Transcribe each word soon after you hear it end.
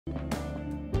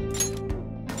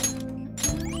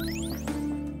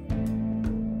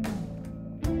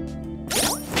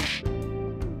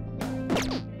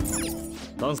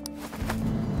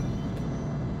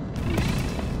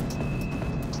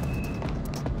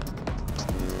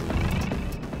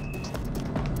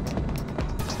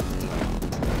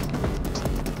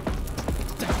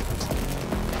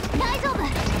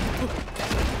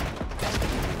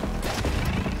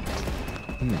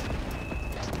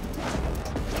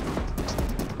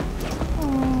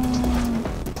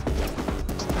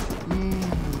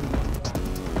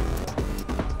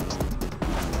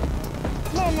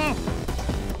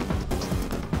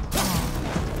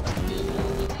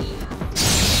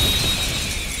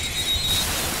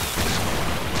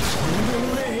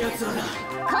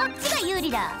っちが有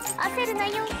利だ。焦るな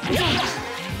よ。いや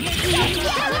ノ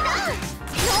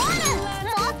ール、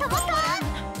もっともっとお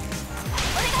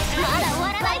願いします。まだ終わ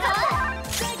らないぞ。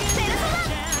ペルソ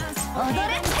ナ踊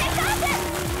れテカース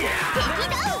敵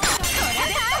だ。こりゃ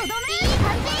さいい感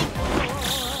じ。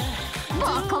ボ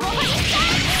コボコにした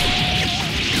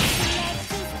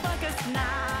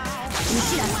う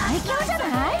ちら最強じゃな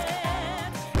い？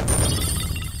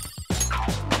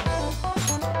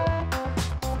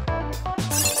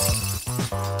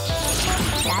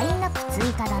ラインナップ追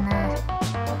加だな。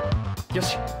よ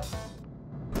し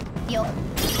よっ。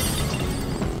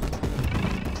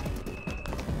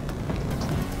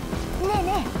ねえね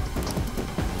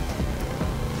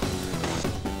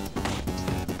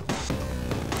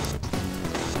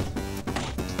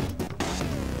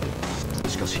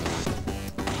しかし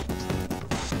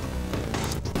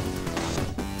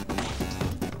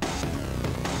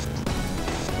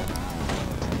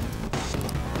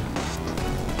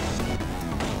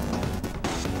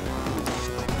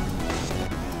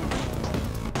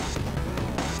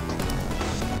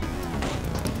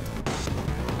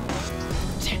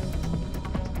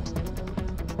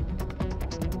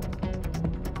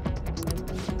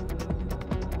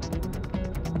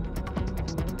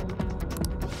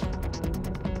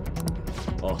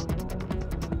あ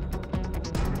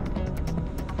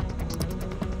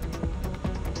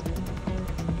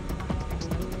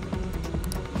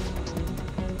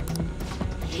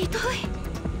ひどい。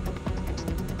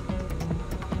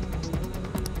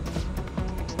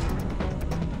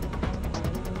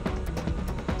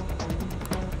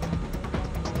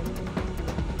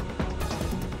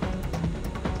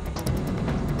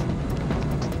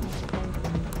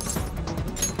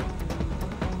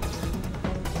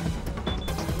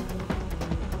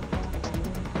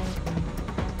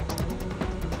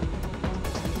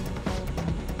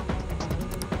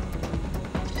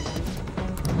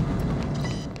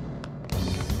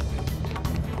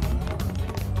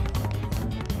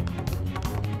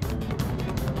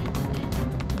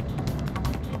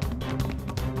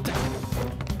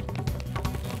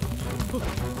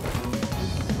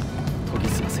研ぎ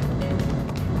澄ませ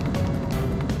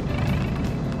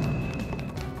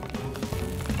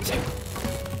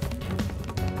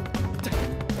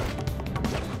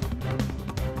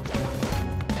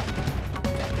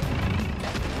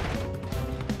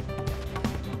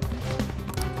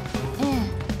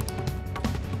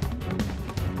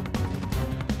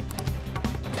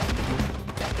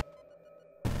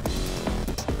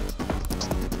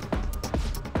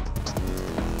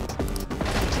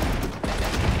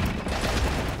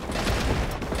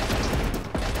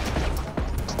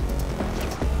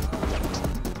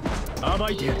暴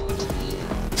いてやる。こ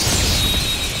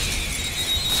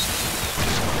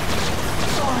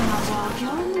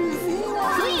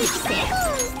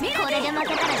れで負け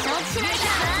たら承知しないか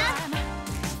らな。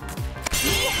い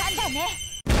い判断ね。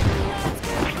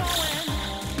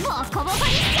ボコボコ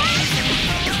にしちゃう。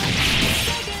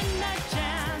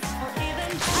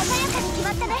鮮やかに決ま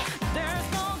ったね。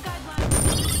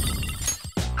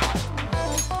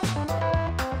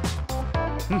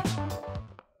うん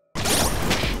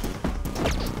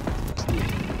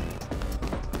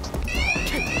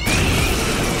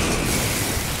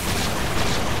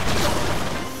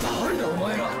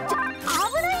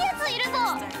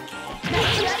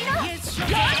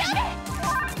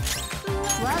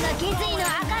我が決意の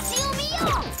証を見よ。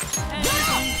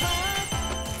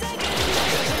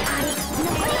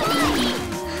残りは2。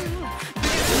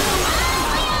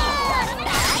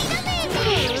大ダメージ。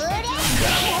そう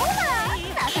だ、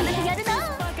なかなかやるな。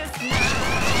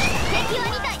敵は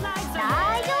2体。大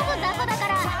丈夫、雑魚だか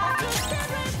ら。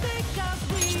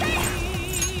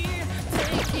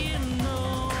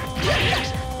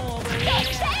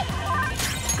来たよ。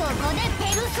ここでペ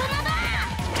ルソナだ。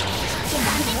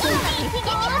一撃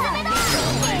はダメだ。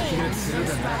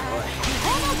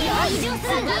移動す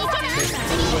るに行けな。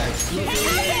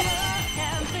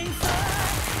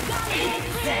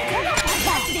ガ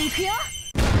チで行くよ。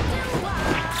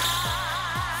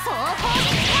総攻撃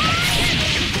か。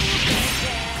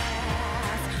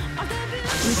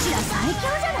うちら最強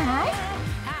じゃない？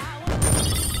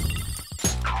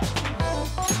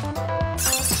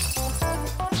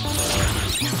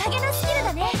良さげなスキルだ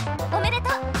ね。おめでと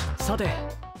う。さて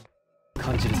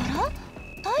感じるぞ。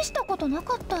大したことな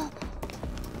かった。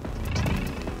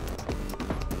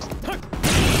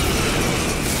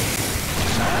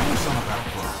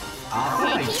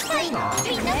敵対みんな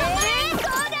頑張れ。そうだ。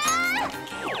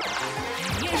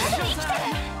まだ生きてる。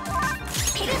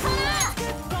ペルソナ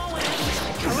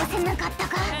通せなかった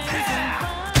か。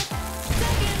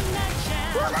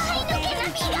我が輩の毛並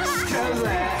みが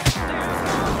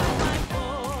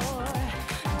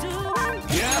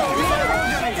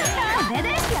れで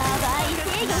やばい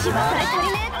制御しばかり足り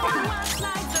ねえ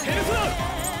ヘルスだ。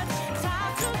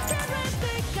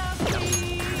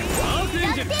ワークエ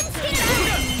ンジェル。点つけるな。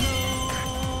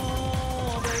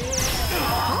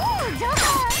おおジョーカー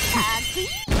かっこいい。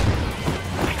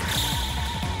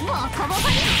ボコボコ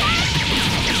にした。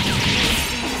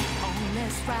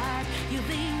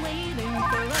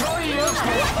来いよ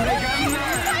これが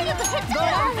体力減ったから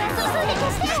進んで消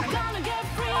して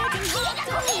火が込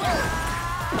んでいる。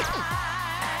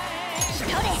一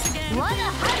人我が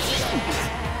半身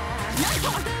なんと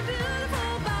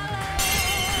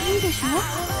いいでしょ。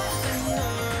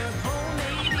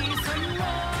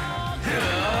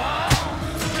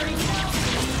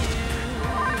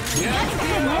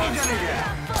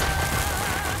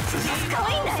可愛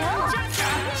いんだよ。チ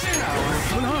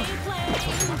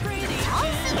ャ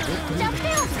ンス弱点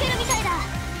をつけるみたいだ。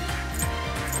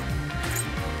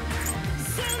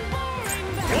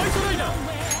ホワイトライダー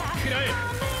食らえ。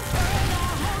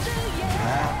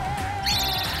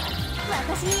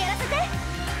私にやらせて。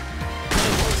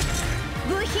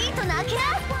ブヒートなきな。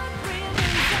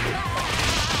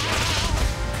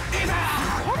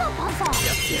このパンサー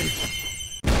やってやる。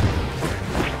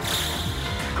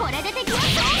これで敵は総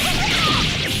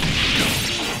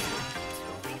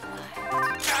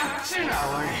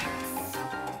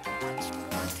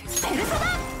ペルソナは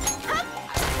っ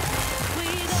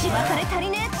しばかれ足り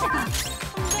ねえってか。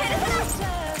ペルソナ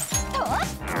と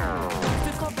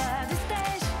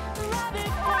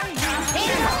エー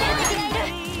ルしてる敵がいる。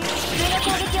普通の攻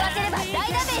撃を当てれば大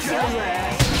ダメージよ。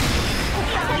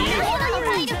今の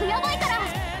体力やばいから。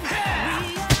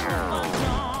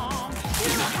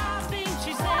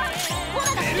ボナ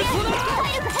が消え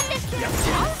体力減ってチ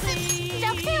ャンス弱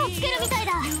点をつけるみたいだ。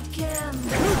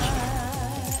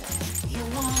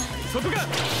そこが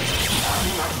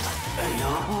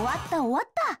終わった終わっ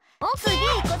た。次行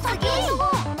こ次行こ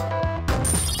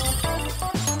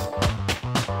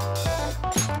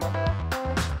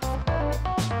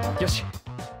よし。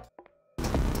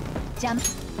ジャンプ。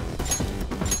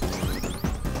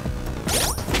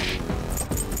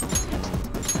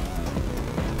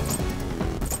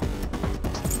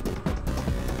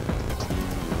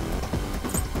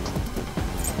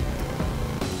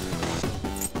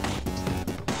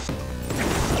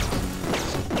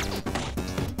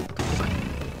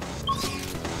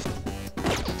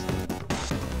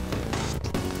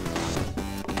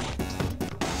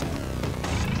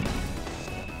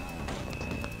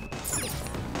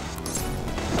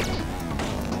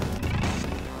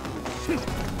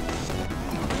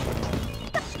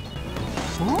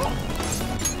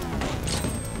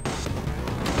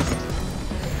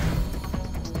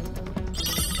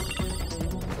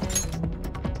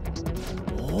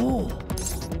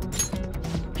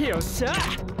よっしゃ。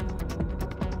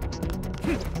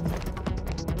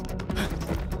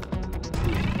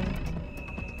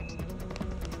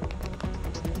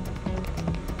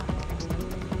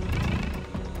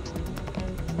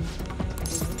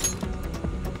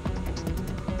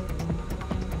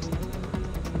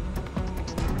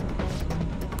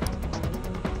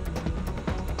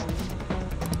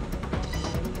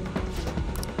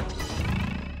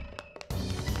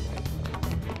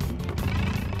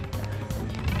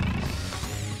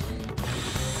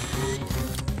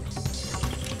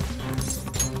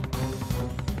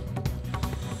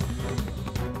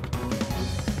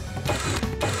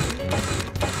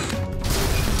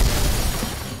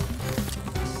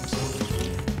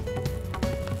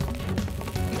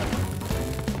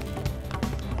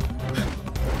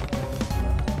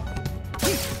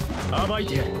暴い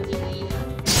てやる。だ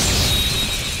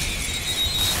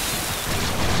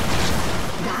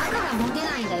からモテ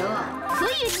ないんだよ。不意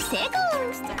打ち成功。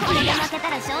これで負けた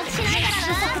ら承知しないから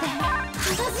な。形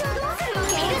はどうするわけ。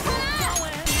ペルソ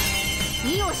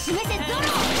ナ意を示せゾロ。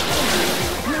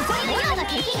残りのような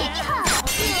敵撃破。よ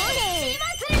ね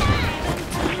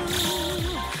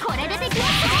これで敵は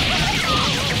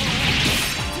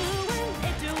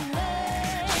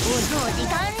お掃除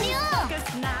完了。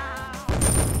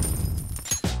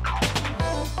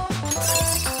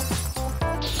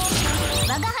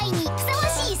我が輩にふさわ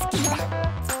しいスキルだ。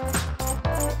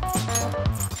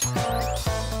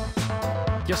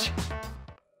よし。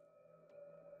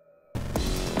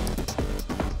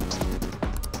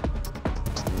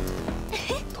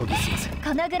研ぎ澄ませ。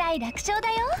このぐらい楽勝だ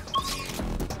よ。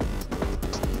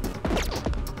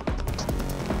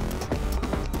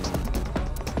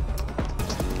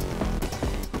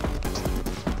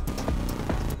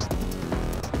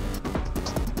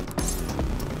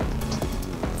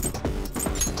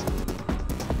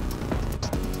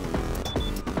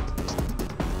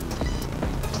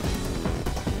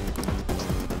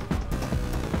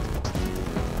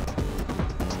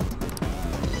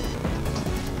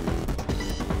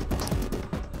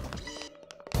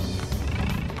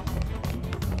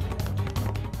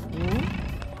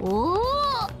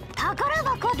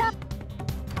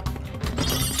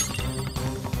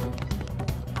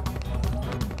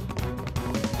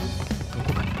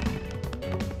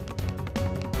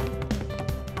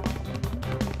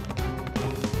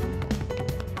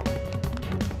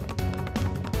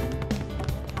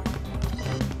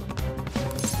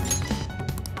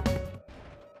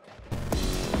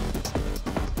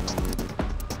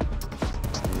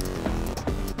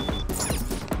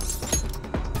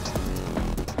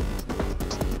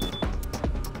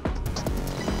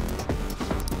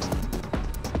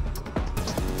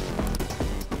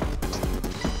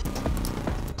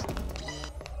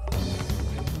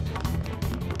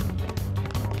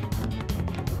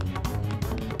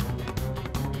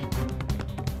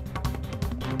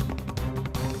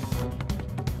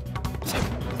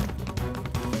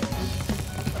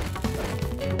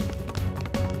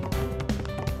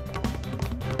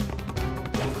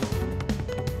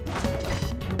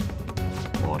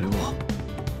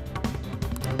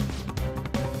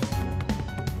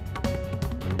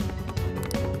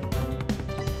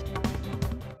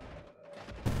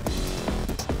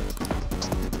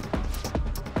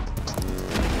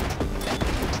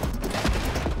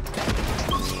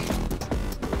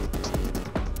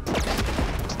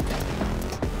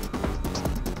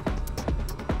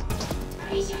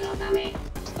被者のため、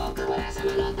奥村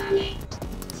様のため、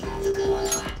近づく者は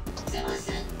潰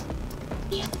す。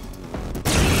いや。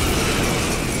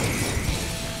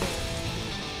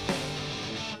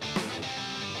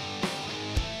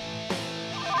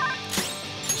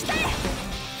北へ。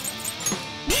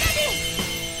ミラデ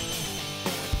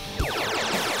ィ。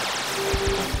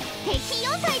敵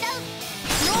4体ダウン。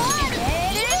ノアール。イ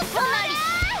ルソナリ。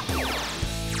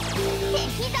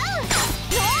敵ダウン。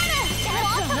ノアール。も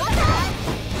っともっと。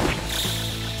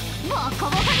ボコ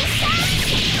ボコにした。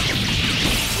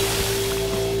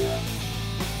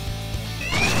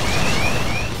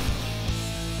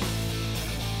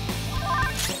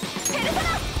ペルソナ。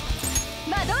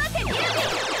惑わせミラディ。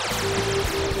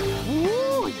お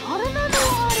お、やるなのあ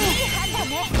る。いい判断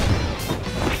ね。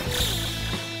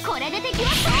これで敵は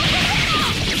そうなった。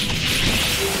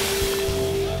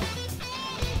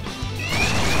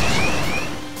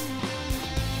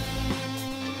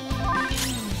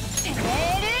ペ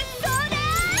ルソナ。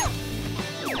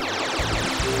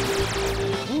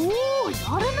おお、やるな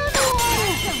のある。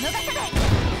逃がさない。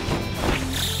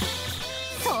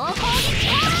総攻撃コ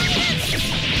ール。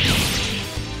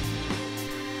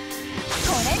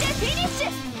これでフィニッシュ。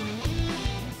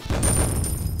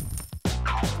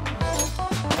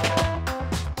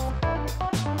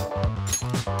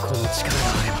この力が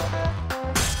あれば。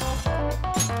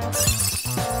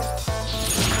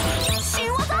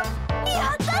新技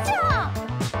やったじゃ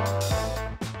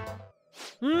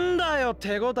ん。んだよ、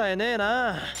手応えねえ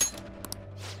な。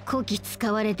こき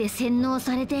使われて洗脳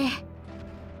されて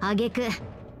挙句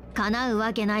叶う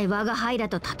わけない我が輩ら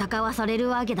と戦わされる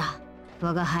わけだ。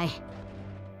我が輩、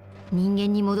人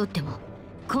間に戻っても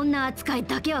こんな扱い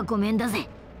だけはごめんだぜ。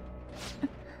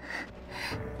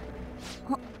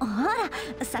ほら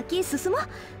先進もう。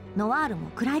ノワールも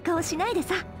暗い顔しないで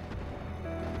さ。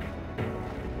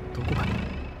どこかに。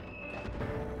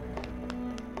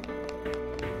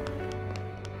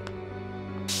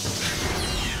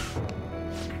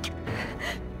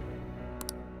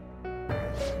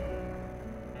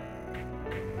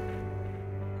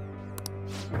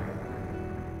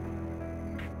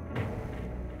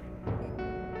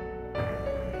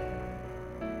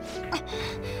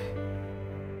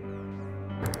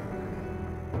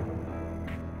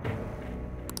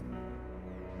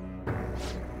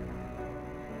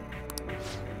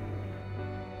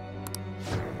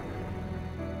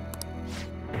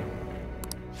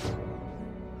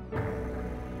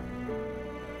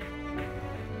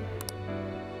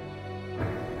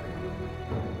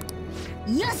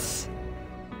よし。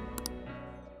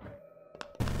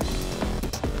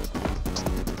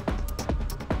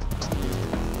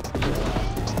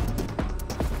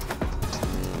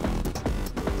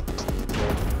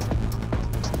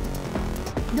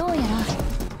どうやら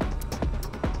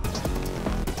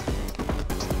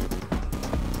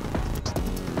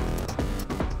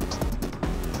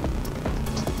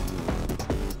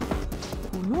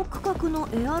この区画の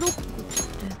エアロックっ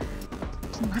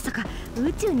てまさか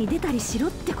宇宙に出たりしろ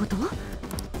ってこと？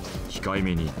控え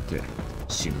めに言って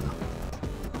死ぬ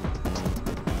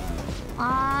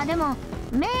な。でも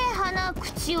目鼻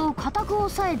口を固く押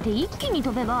さえて一気に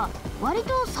飛べば割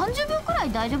と30秒くら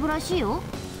い大丈夫らしいよ。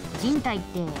人体っ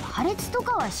て破裂と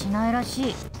かはしないらし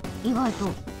い。意外と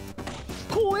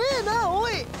怖えな、お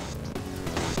い。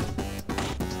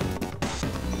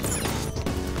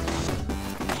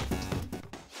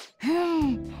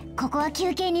ここは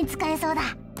休憩に使えそうだ。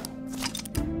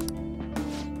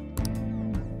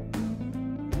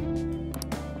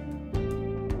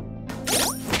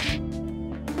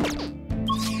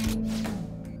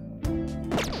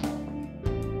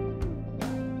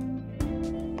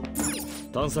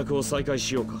探索を再開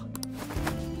しようか。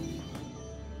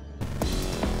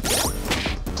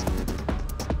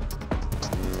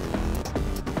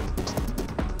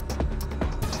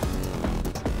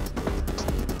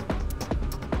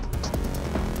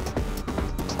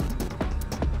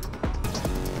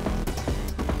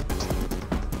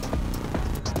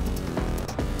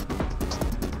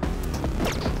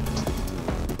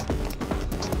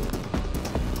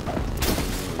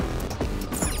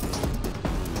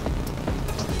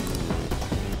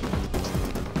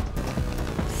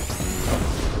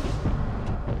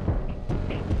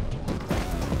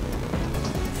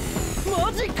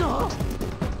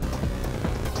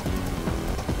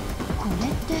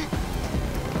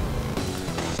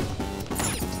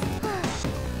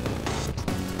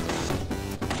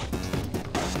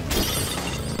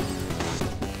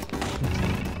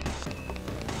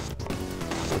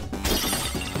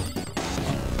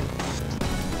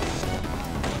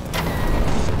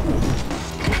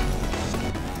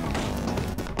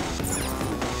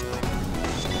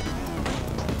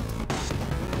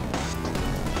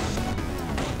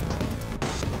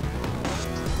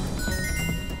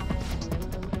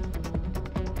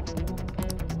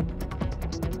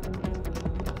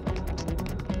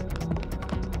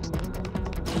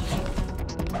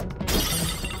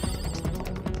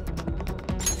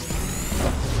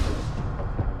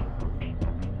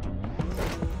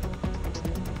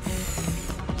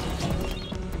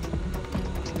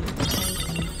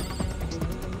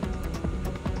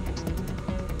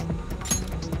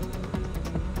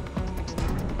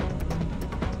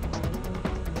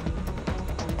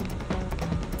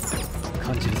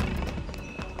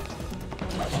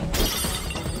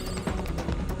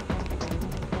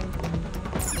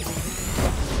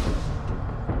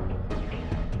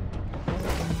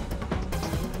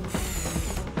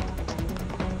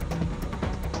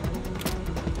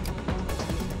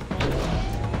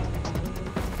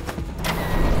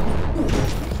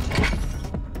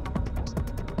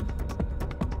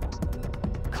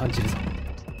感じるぞ。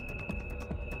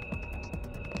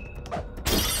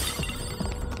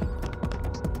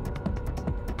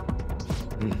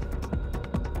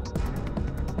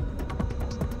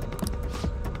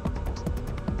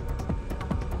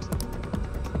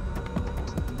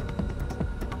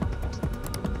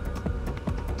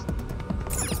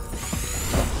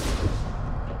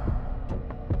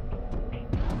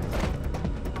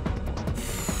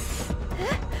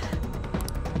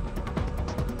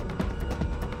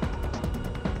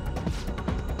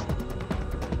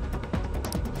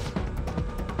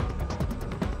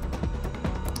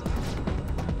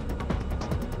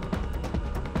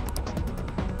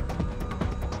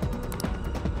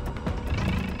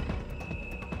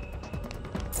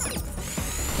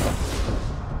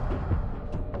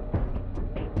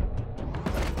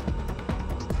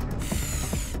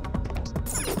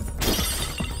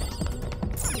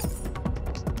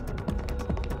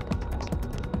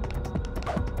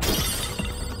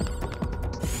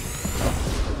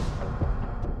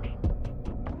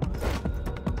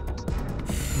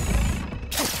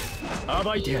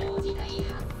暴いてやる。不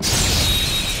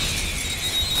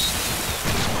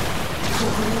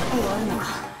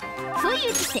意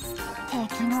打ちして敵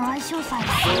の相性さえ試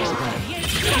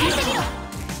してみろ。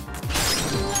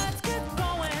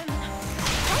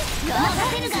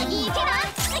任せるがいいけな。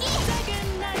次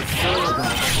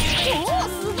おおす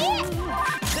げえ。こ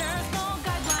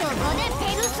こで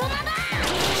ペルソナだ。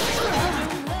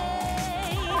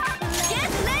ゲッ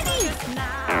トレディ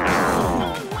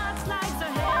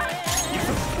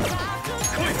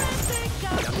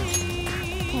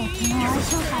敵の相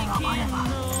性さえ分かれば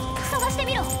探して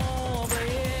みろ。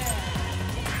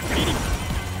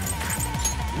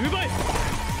奪え。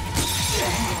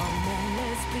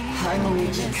反撃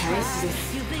開始です。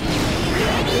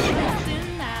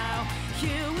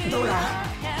どうだ。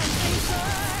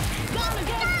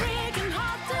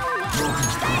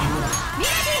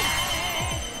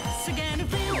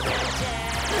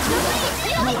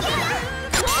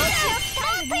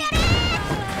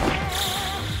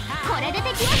これで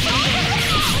敵を消滅。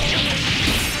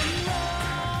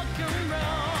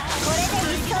これで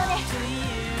一勝で。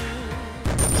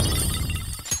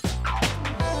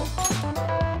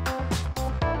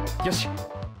よし、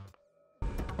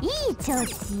いい調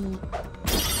子。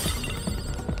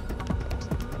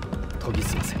研ぎ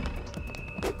澄ませ。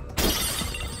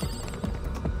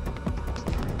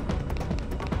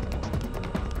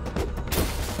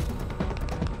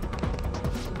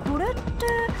これって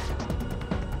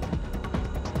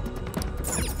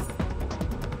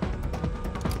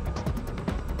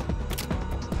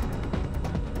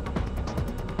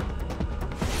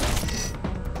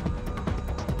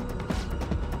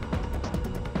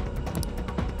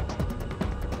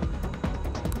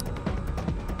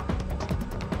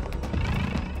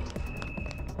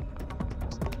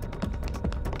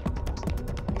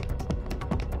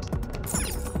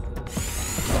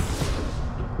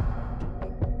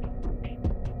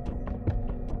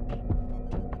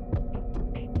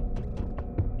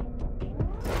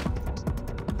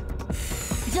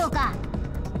ジョーカー。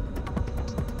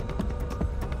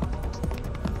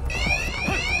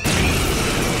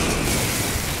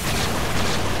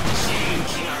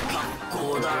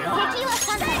敵は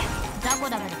3台。雑魚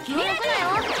だけど気を抜くなよ。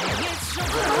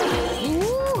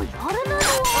おお、やるなのあ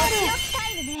る。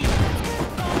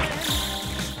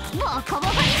バカバカ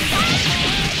にした。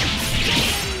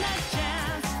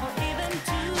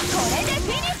これで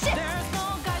フィニッシ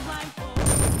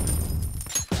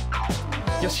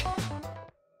ュ。よし。ど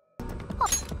こ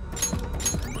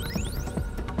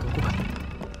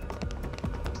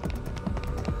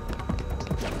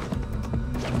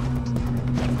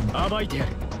か。暴いてや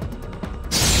る。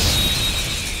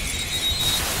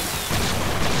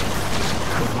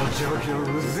危ない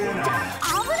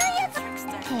やつ。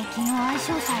敵の相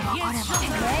性さえ分かれば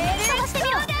探して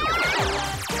みろ。ダ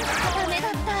メだ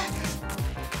った。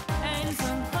ペルソナ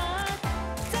が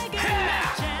使えば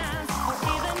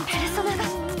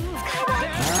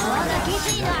我が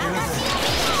決意の証を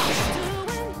見ろ。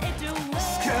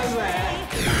使うわ。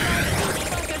ペ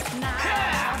ルソナ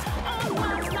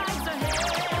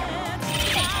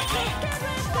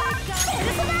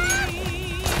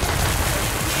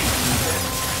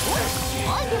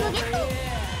アイテムゲット。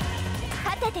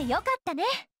勝ててよかったね。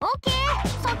オッケー、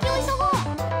先を急ごう。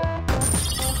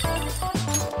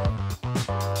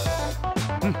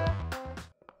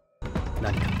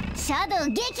何か。シャドウ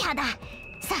撃破だ。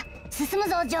さあ進む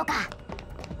ぞジョーカー。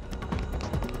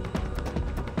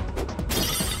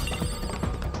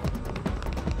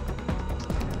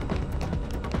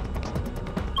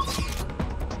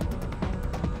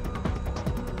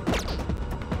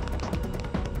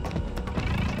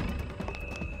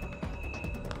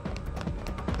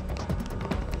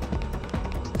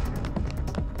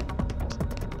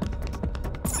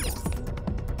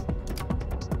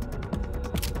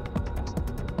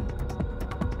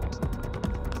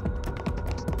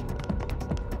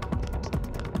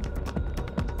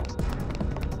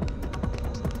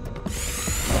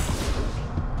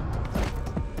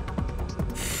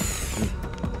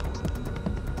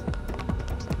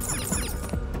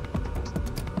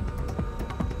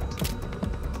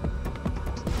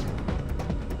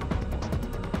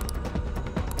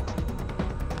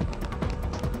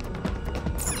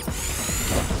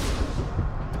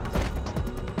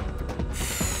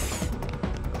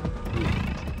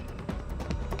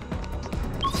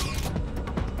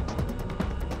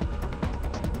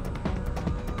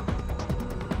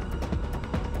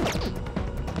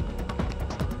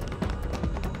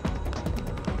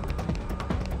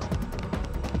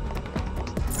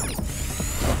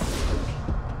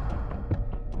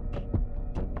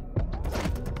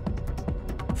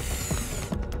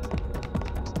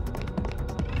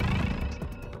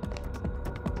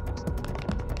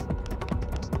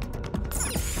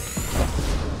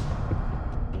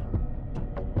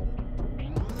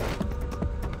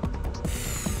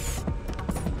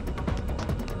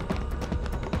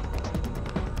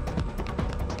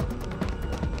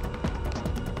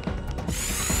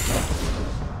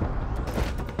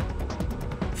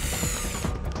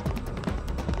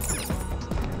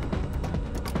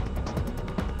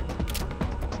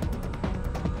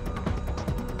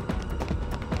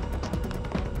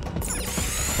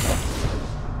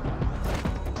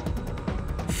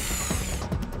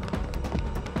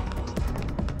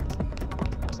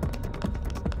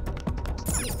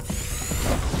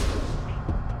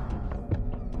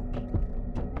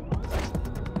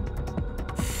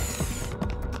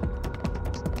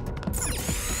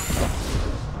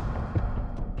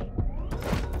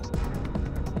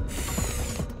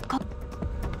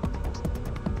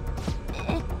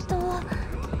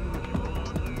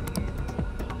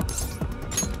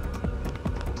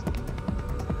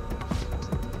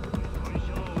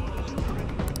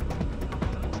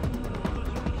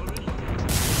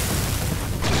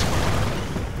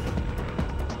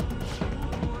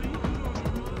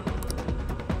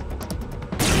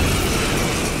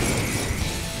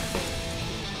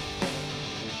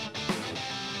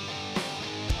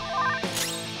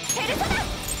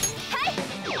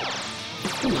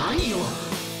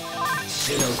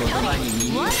言葉に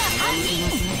耳を傾けま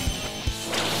すね。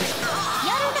や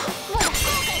るんだ。まだ後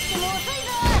悔しても遅いぞ。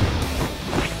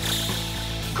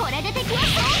これで敵を総攻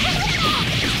撃だ。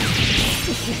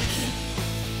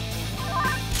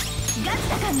ガチ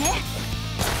だからね。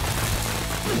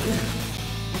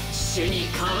主に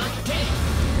代わって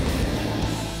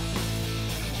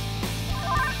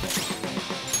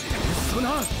そな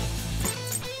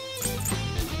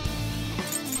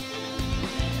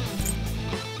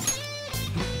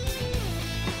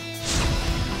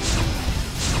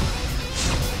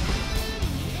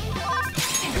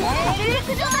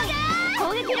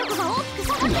攻撃力が大きく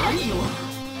下がってる。何よ。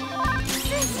筋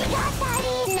が足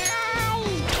りない。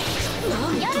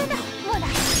やるんだ。もうだ。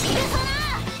ペルソナ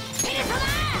ペルソナ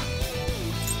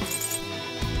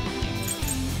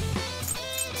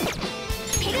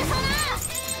ペルソナ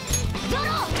ゾロ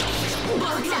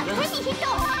楽にヒット。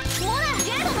モラゲ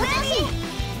ードの調子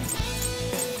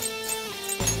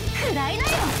くらいなよ。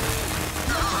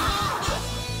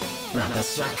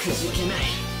私はくじけない。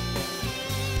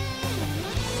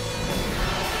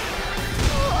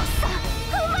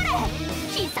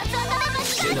必殺技でぶち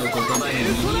主の言葉に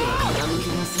耳を傾け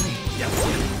なさい。弱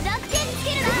点つけ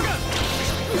るな。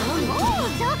おお、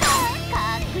ジョーカーか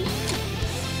っこいい。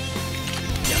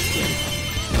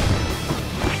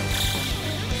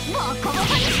ボコボコ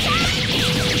にしちゃ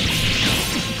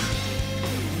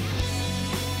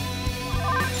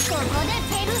ここで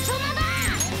ペルソナだ。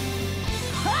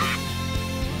はっ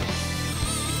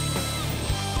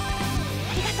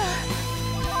ありがとう。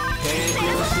抵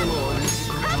抗しても同じ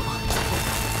こと。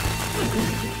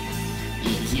行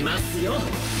きますよ。モ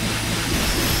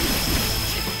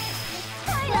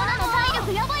ラの体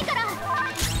力やばいから。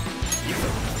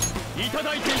いた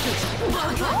だいていけ。おお、ジョーカ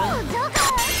ーかっ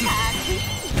こいい。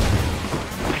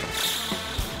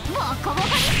ボコボコ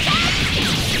にしちゃ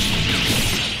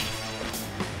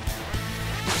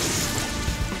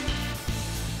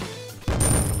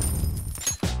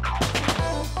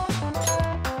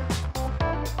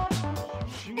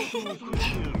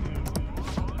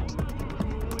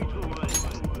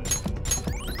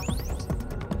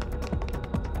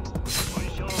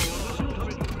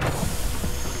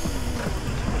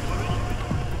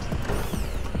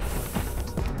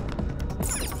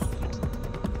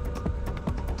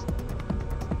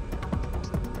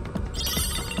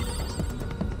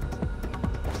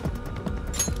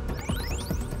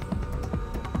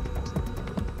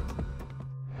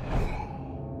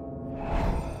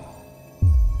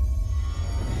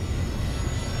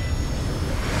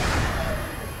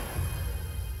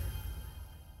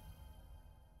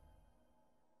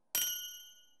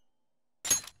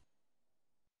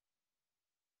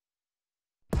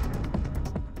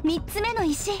3つ目の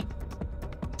石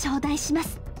頂戴しま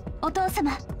す、お父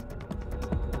様。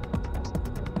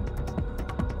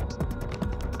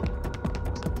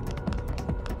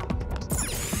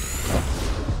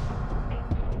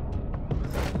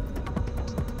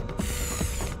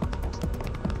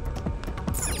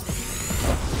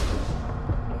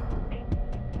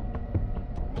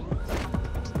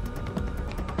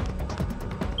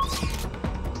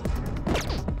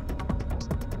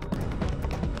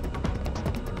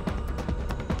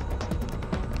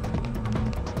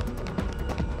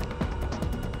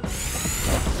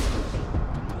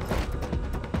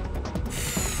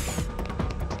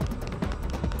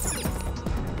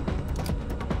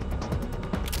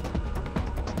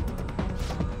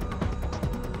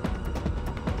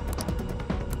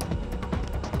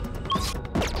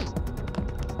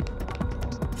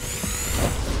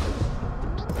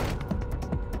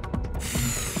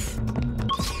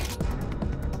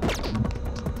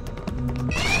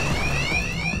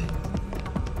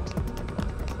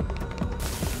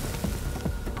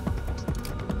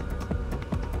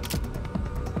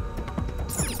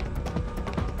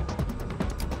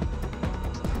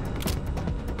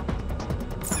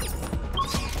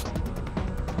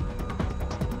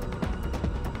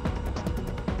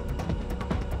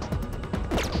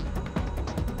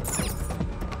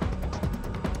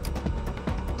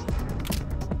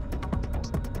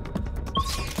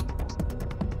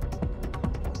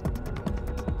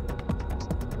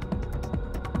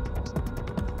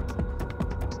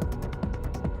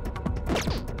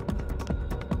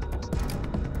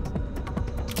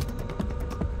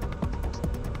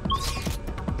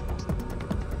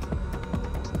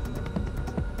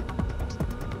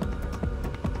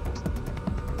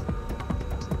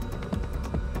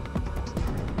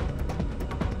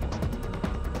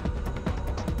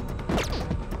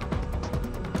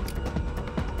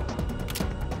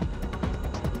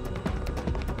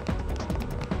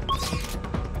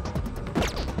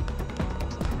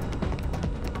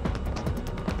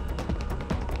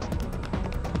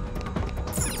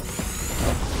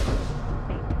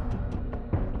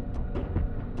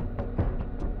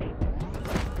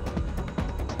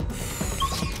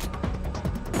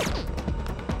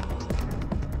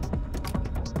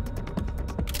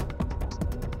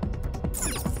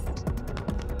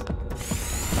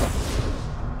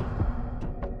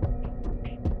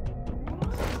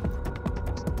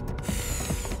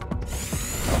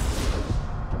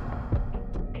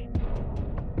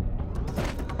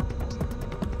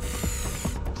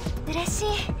嬉しい。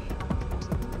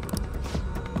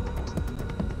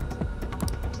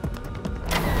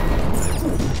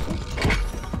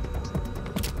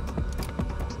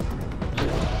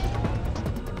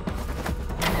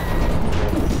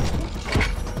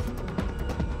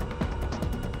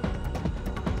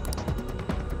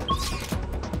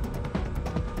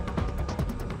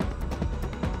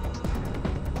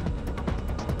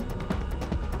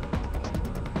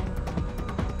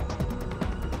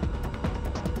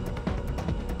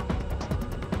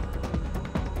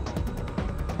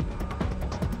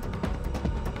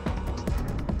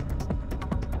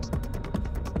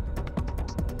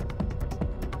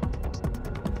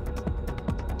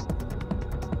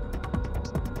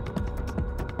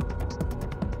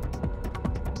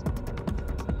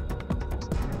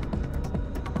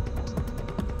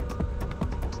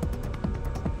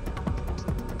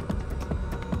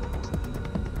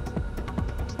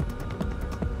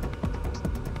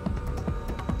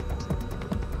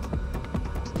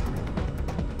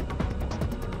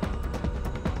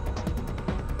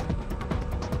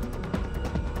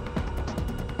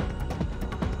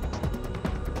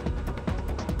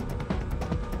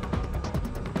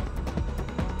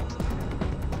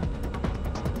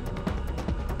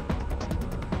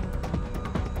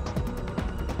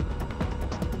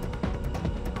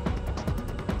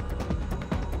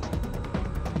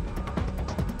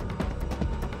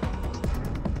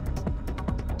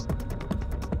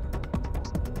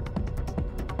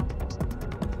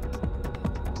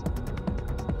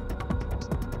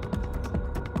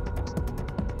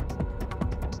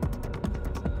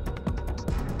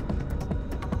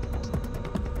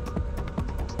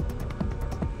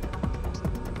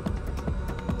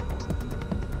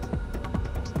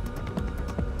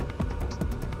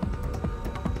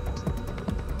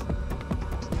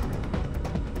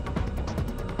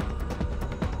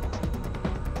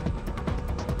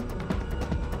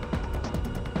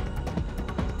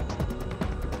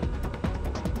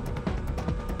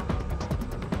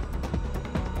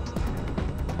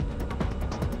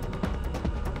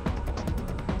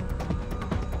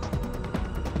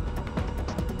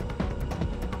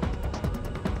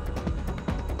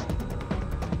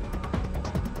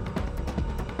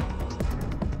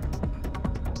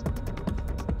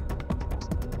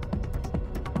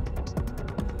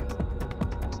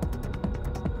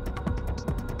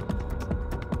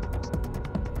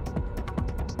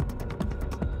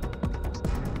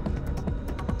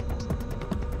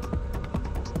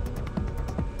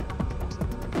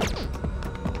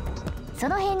そ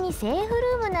の辺にセーフル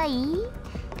ームない？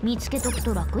見つけとく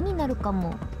と楽になるか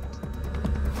も。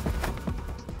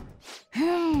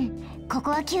ここ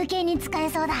は休憩に使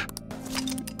えそうだ。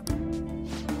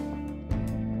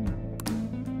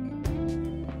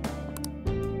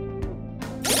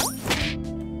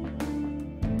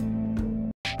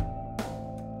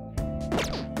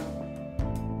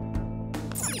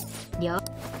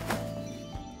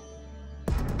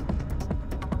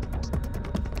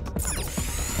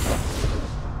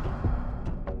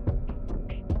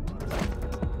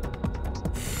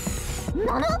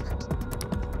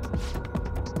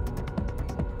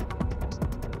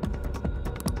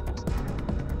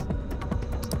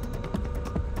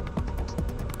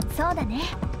そうだね。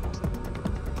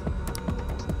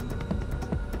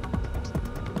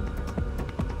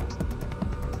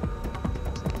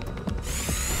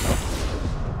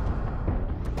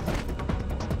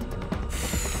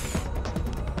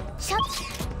シャッ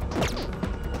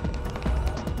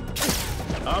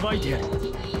暴いてやる。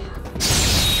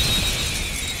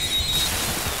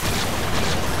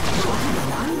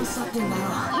変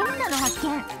なの発見。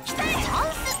チャン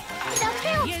ス。弱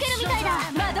点をつけるみたいだ。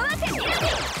惑わせみる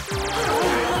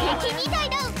敵みたい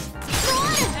だ。ゴー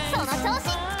ル。その調子。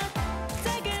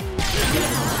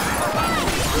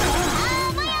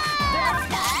まやー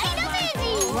大ダメー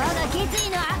ジ。我が決意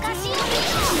の証を見ろ。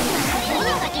我が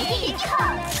敵撃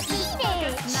破。いいね。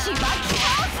しばきま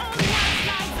す。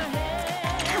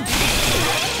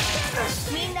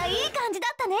みんないい感じだ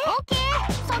ったね。オッケー。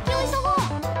先を急ごう。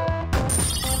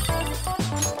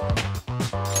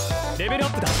レベルア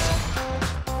ップだ。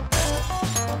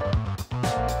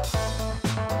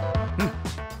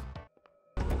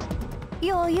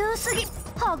余裕すぎ。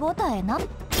歯ごたえな。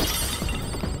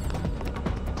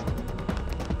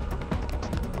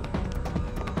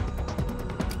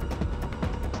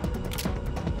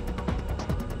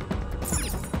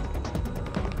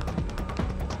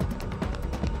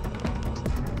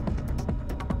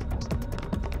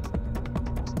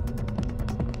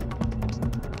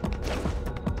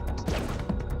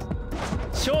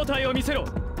正体を見せろ。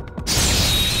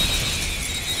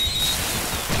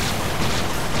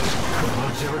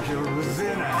不意打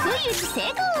ち成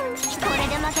功。これ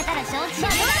で負けたら承知だ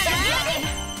な。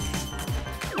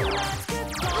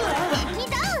敵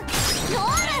ダウン。ノー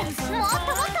ル、もっとも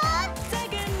っと。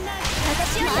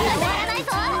私はまだ終わらない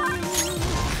ぞ。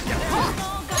お、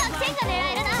100点が狙え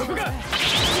るな。ここか。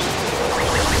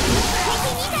敵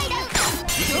2体ダウン。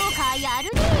ジョーカーやる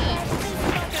ね。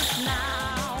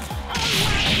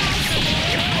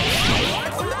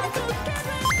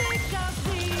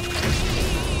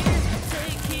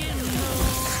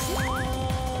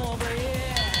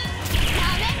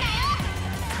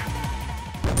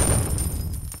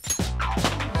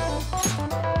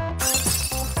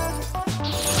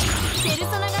ペル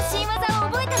ソナが新技を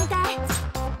覚えたみたい。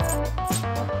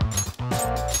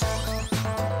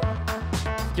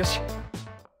よし。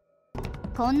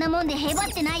こんなもんでへばっ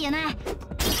てないよな。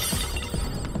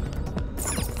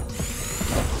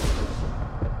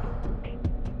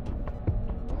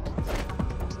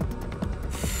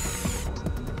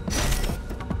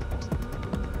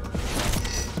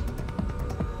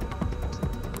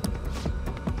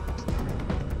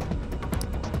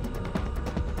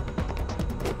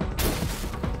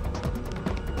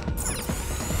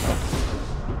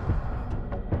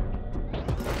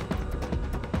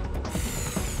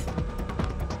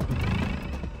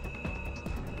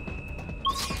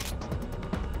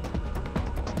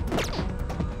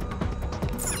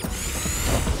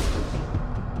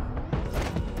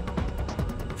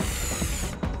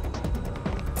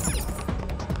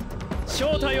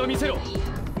正体を見せろ。和解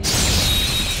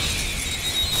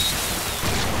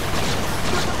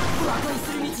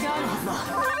する道があるはずだ。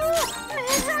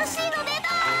珍しいの出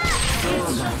た。そ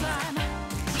うだ。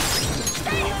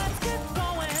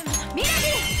ミラジ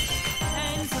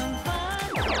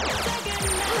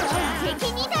敵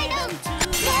2体ダウン。ゴー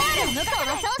ルのこ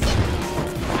の調子。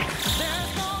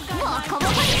ボコボ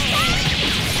コにした。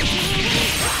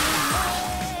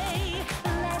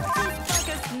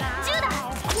10だ。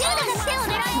10だが手を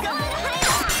狙いゴールが入る。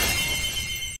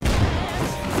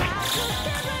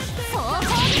走行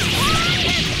にした。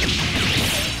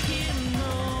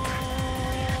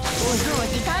お掃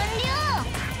除完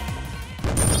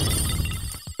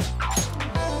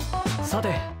了。さて。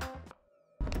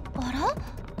あら？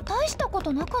大したこ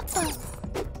となかった。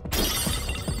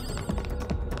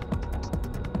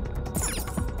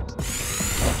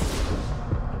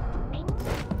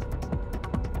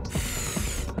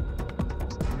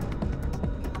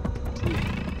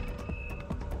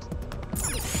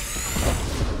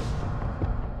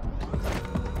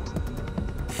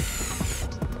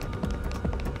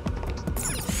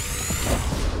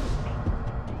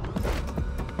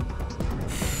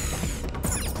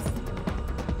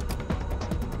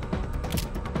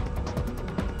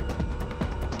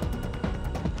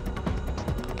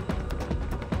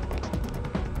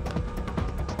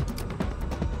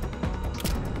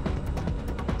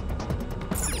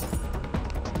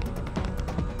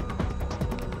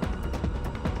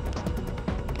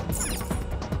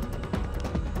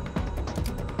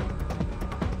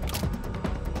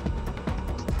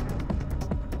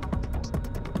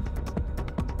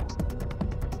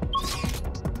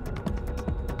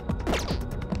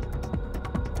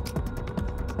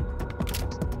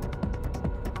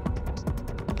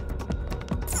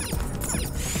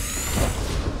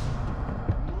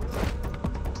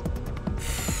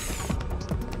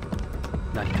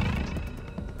何か。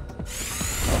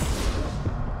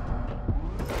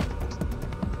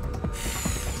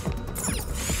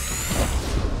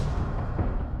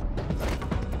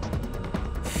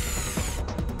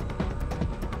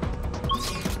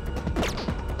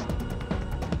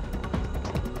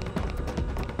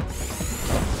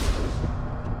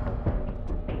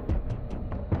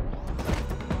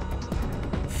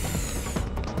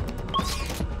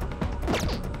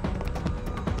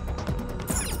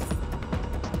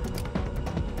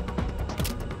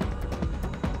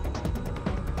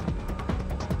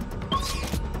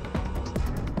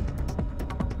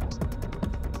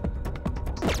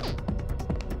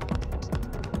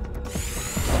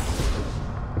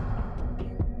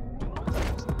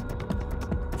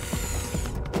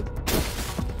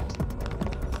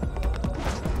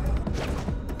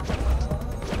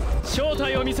正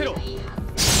体を見せろ。一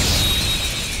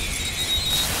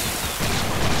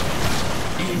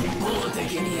方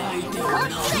的に相手をこっち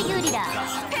が有利だ。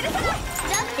ペルソナ弱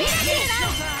点が出るな。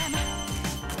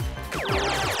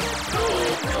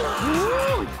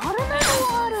あれなど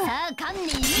はある。さあ観念い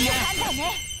い判断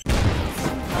ね。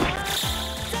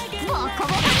ボコボ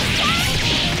コにしたい。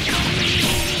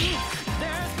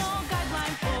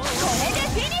これで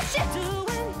フィニッシュ。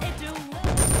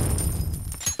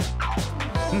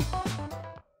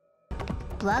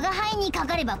我が輩にか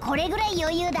かればこれぐらい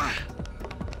余裕だ。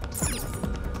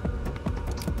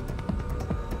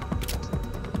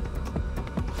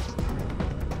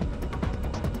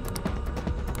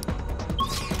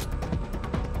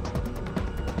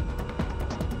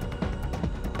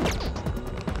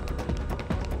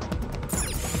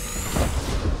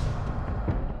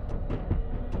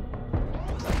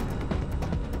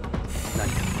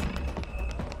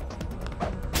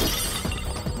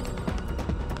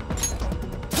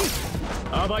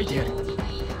暴いてやる。こっ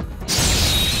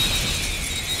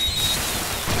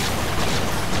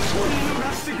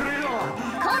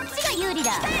ちが有利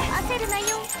だ。焦るなよ。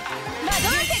魔導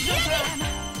士ギラギ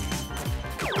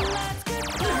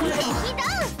敵ダ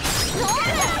ウン。ノール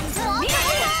ミラ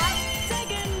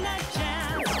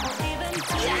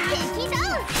敵ダウ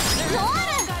ン。ノー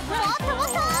ルもっともっ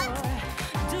と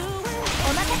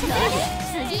お任せください。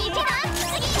次行けな。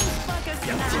次チ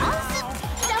ャンス。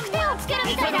弱点をつけるみ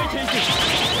たいだ。敵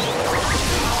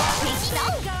ダウ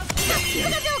ン。さすが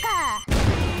ジョーカー。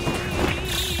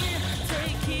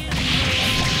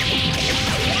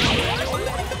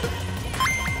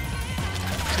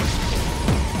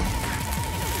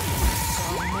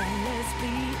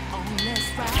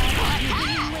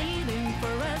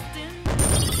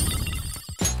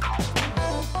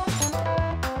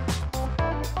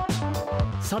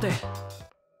さて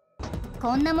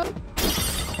こんなもん。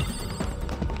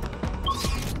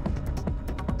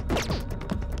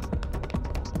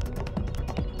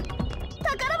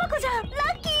宝箱じゃん。ラ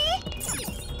ッキー。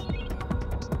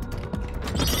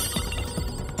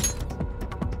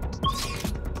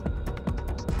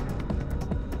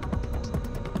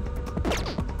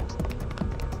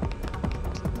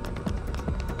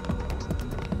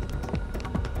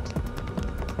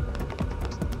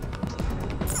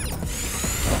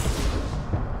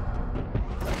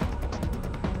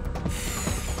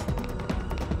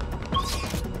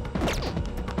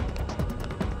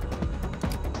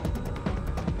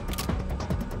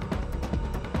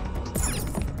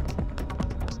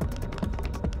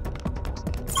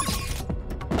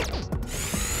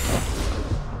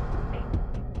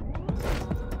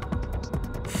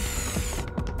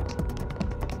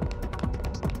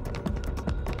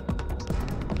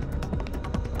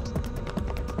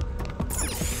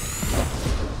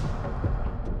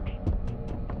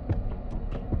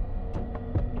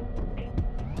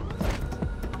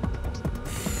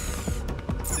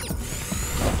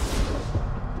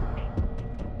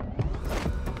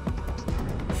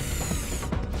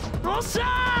おっしゃ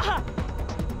ー。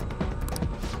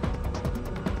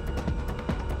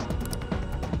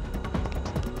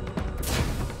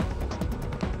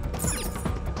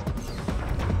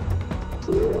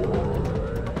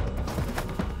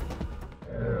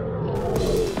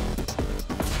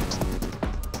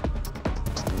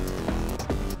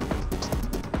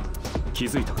気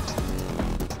づいた。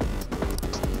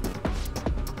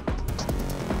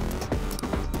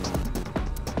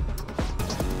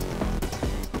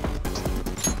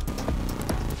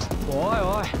おい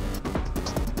おい。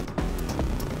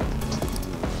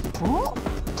お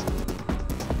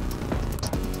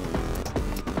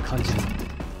感じるぞ。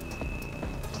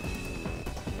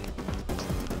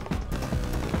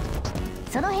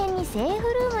その辺にセーフル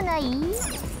ームない？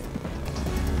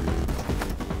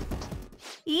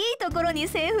いいところに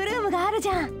セーフルームがあるじ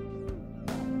ゃん。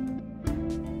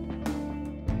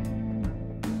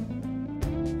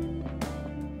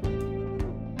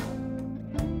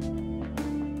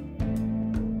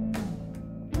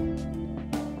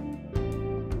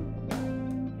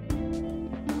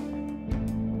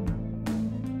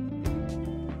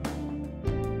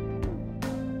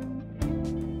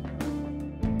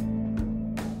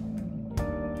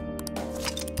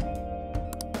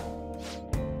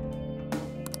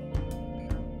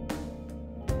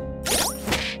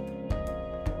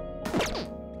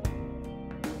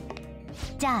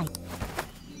じゃあ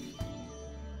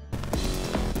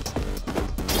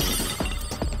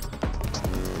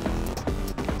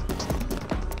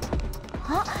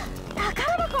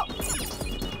宝箱。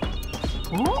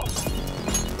お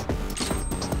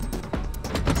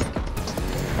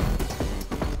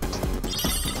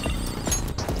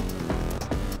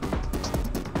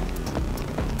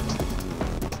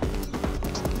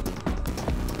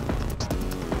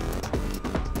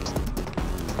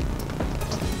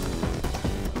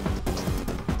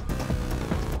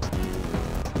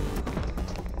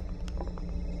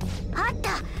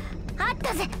あっ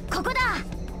たぜ。ここだ。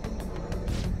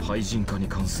廃人化に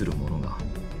関するものが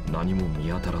何も見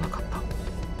当たらなかった。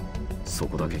そ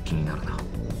こだけ気になるな。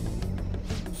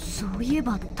そういえ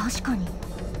ば確かに。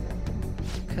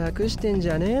隠してんじ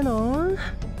ゃねえの？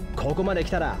ここまで来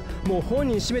たらもう本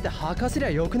人締めて吐かせりゃ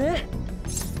よくね。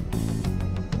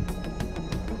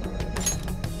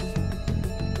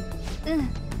うん、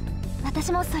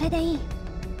私もそれでいい。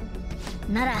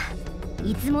なら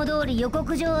いつも通り予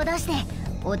告状を出して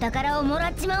お宝をもら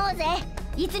っちまおうぜ。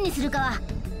いつにするかは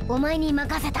お前に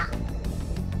任せた。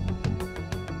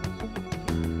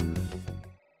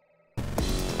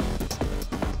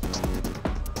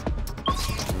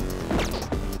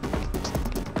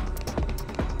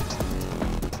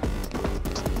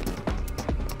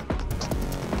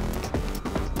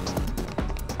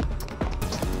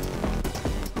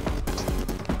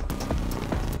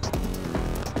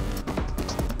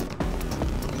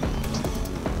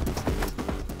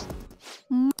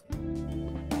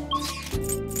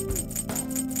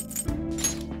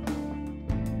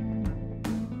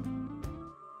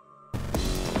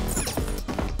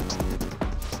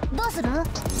どうする？よ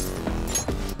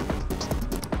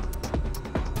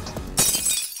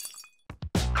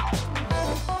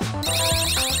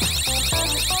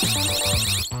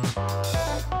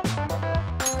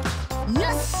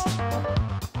し！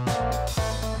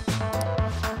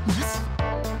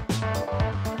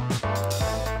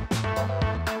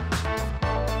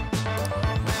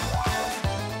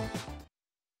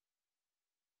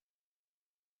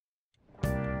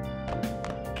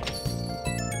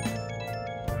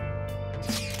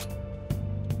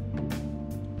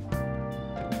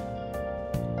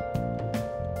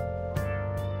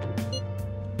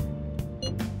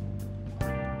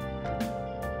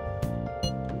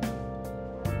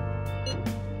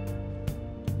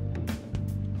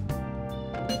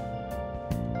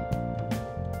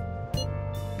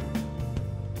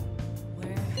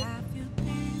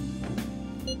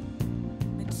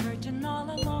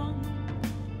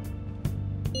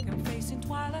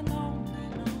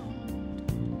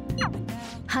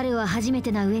春は初め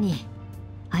てな上に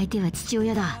相手は父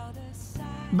親だ。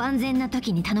万全な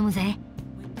時に頼むぜ。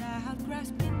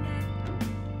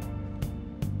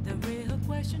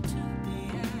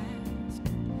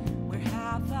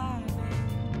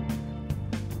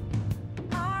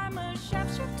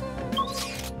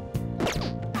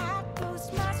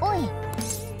おい。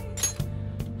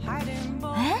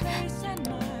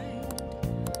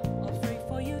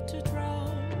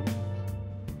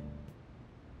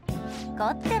凝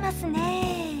ってます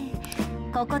ね。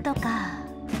こことか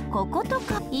ここと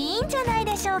かいいんじゃない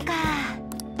でしょうか。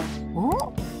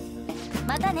お、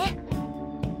またね。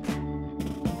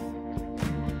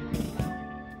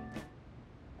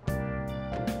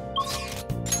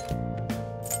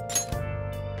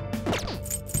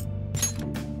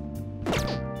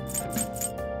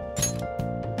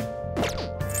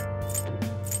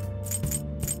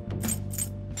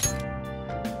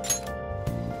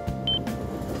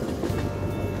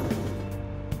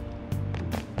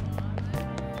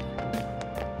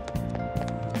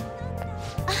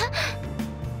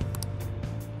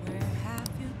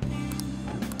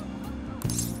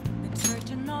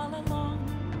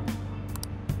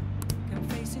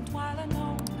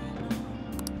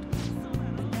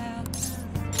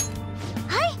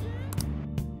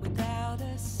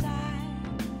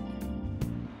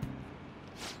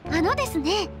です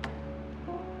ね。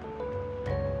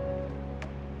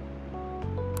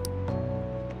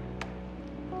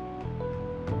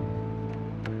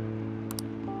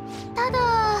ただ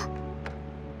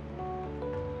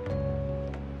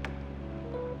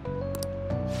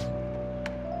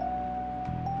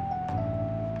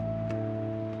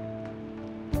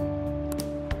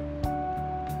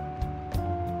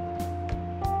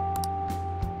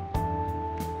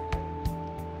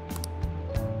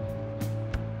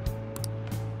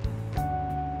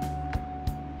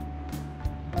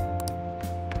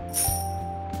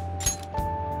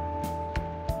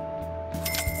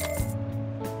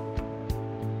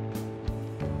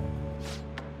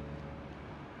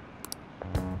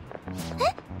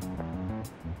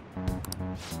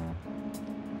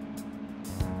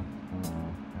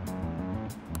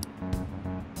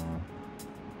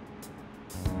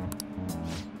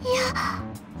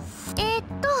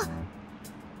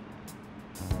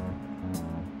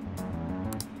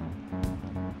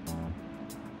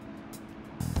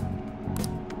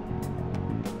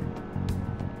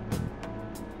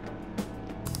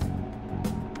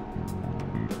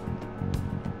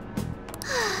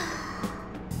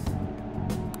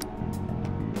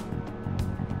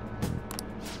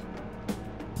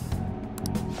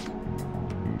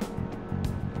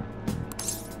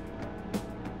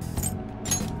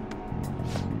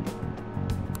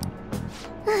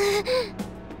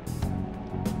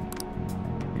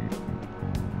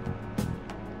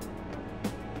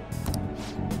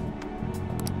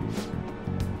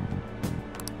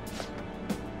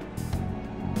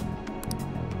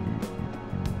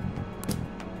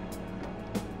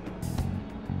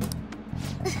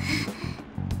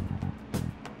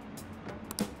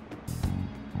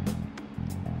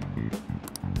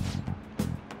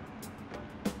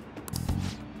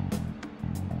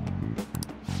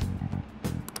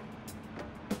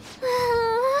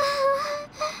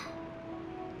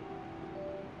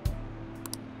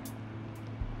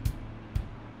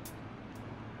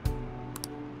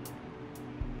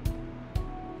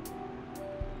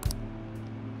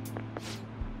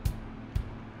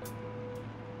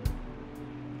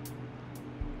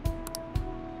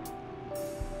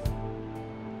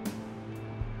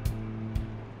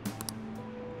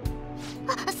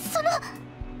その。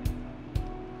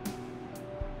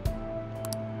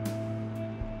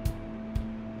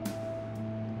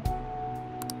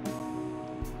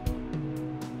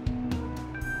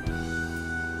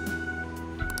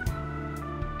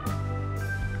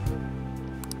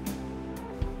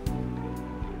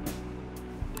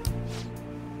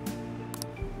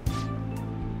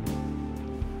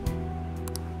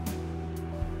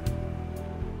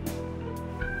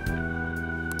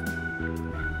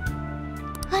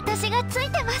私がつ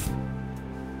いてます。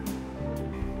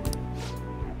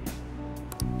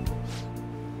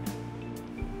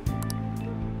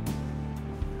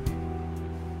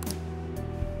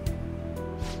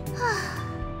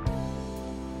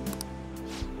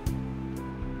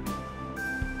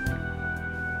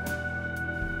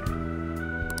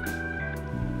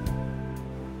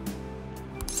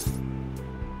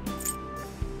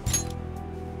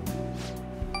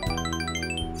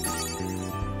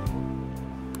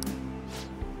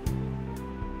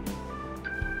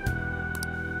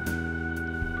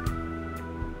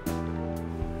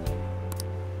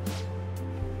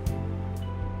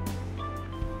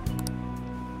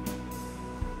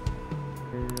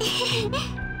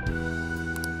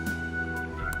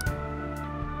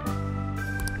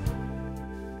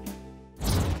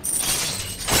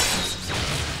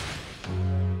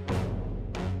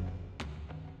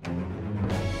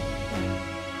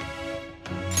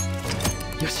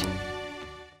よし。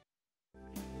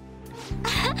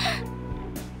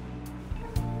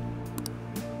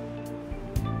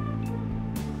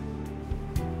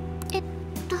えっ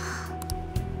と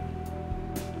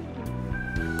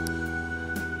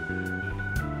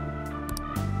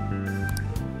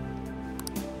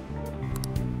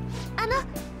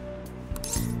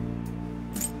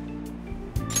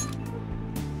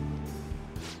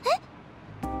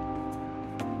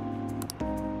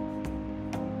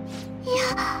いや、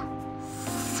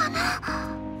その。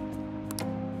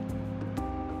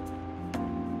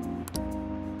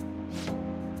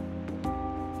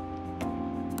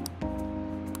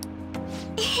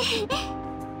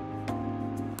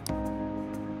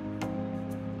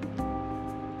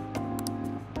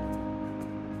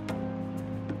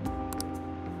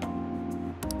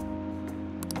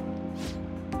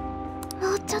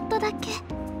もうちょっとだけ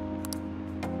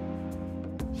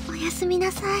おやすみ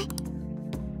なさい。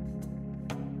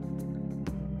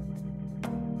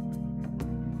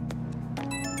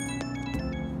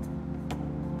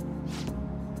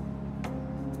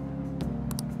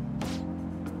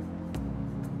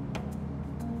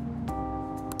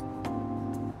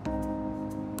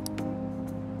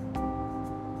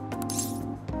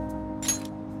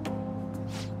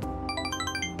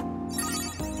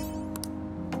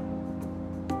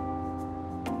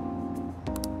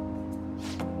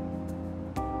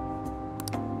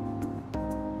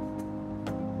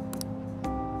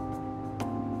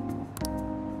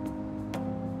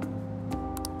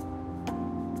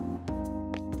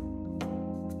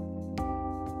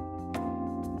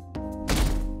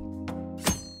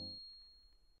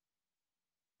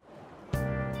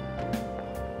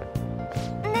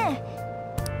ねえ。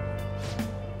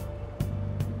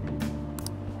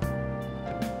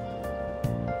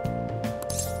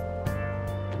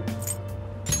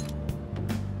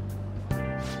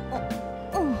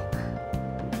うん。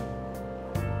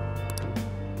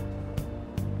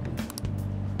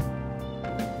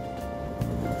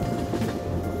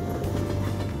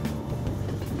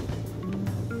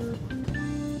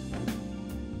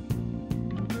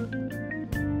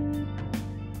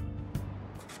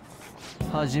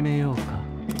始めようか。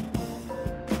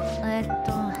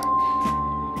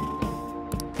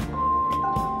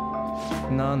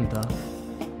なんだ。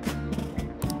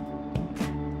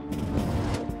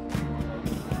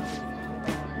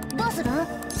どうする？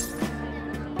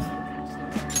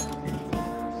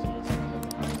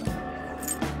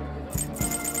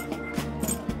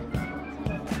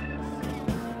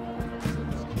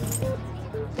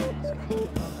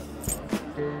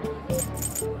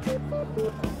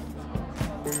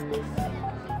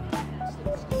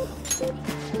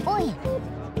おい。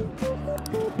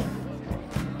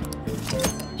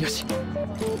よし。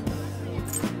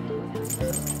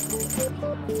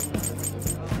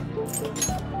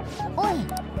お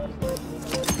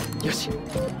い。よし。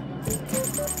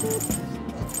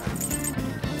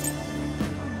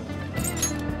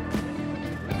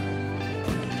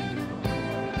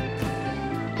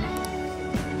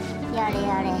やれ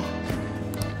やれ。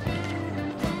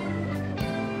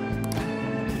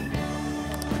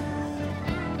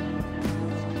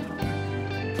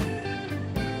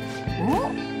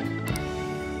お？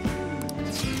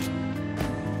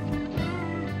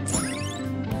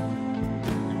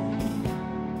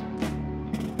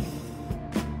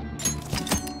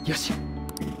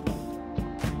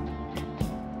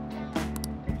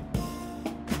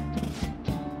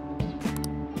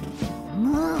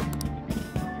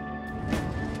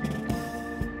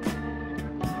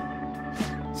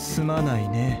すまない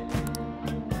ね。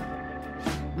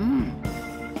うん。